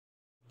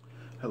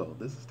Hello,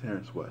 this is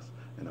Terrence West,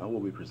 and I will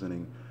be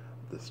presenting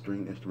the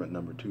string instrument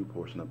number 2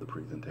 portion of the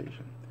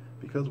presentation.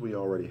 Because we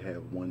already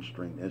have one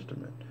string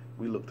instrument,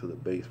 we look to the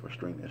bass for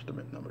string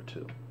instrument number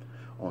 2.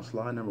 On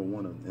slide number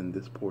 1 in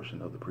this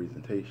portion of the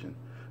presentation,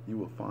 you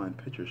will find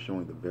pictures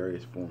showing the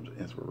various forms of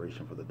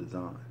inspiration for the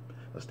design.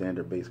 A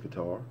standard bass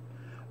guitar,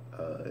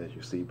 as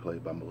you see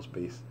played by most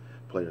bass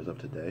players of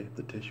today,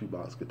 the tissue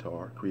box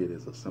guitar created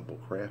as a simple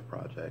craft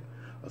project,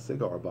 a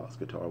cigar box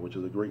guitar which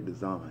is a great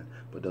design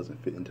but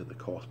doesn't fit into the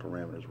cost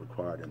parameters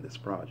required in this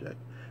project,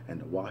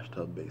 and the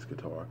washtub bass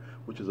guitar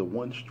which is a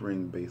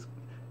one-string bass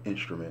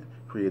instrument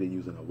created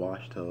using a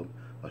washtub,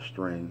 a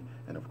string,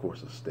 and of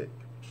course a stick.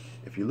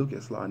 If you look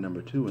at slide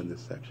number 2 in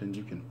this section,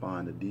 you can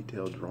find a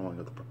detailed drawing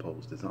of the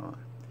proposed design.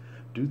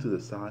 Due to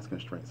the size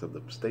constraints of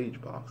the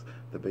stage box,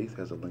 the bass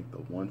has a length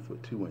of 1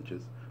 foot 2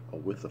 inches, a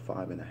width of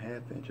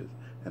 5.5 inches,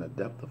 and a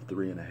depth of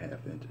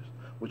 3.5 inches,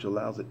 which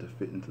allows it to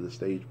fit into the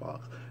stage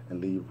box and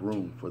leave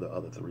room for the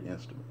other 3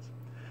 instruments.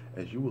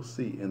 As you will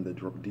see in the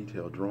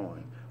detailed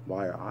drawing,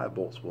 wire eye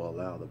bolts will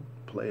allow the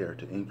player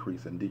to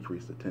increase and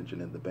decrease the tension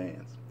in the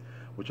bands,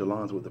 which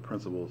aligns with the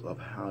principles of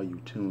how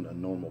you tune a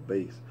normal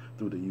bass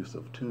through the use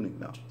of tuning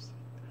knobs.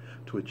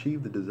 To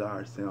achieve the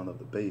desired sound of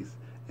the bass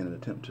in an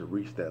attempt to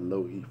reach that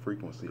low E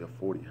frequency of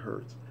 40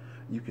 Hz,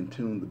 you can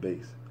tune the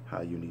bass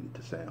how you need it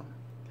to sound.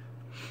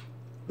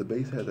 The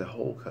bass has a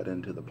hole cut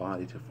into the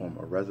body to form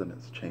a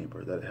resonance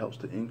chamber that helps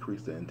to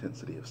increase the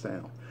intensity of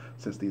sound,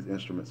 since these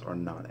instruments are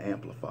not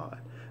amplified,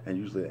 and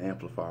usually an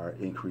amplifier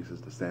increases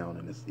the sound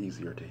and it's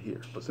easier to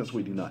hear. But since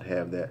we do not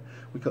have that,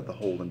 we cut the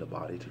hole in the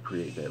body to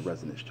create that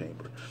resonance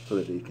chamber so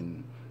that it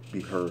can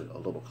be heard a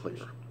little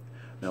clearer.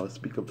 Now let's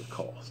speak of the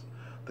cost.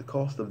 The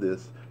cost of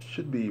this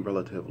should be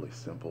relatively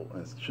simple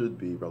and should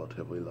be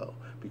relatively low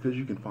because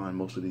you can find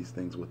most of these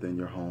things within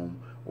your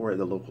home or at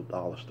the local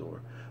dollar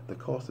store. The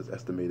cost is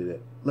estimated at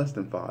less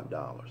than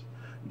 $5.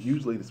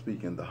 Usually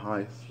speaking, the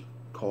highest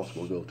cost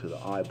will go to the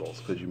eye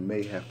bolts because you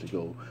may have to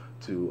go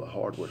to a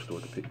hardware store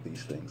to pick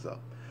these things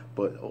up.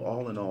 But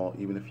all in all,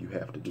 even if you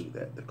have to do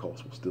that, the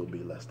cost will still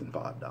be less than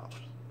 $5.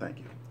 Thank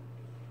you.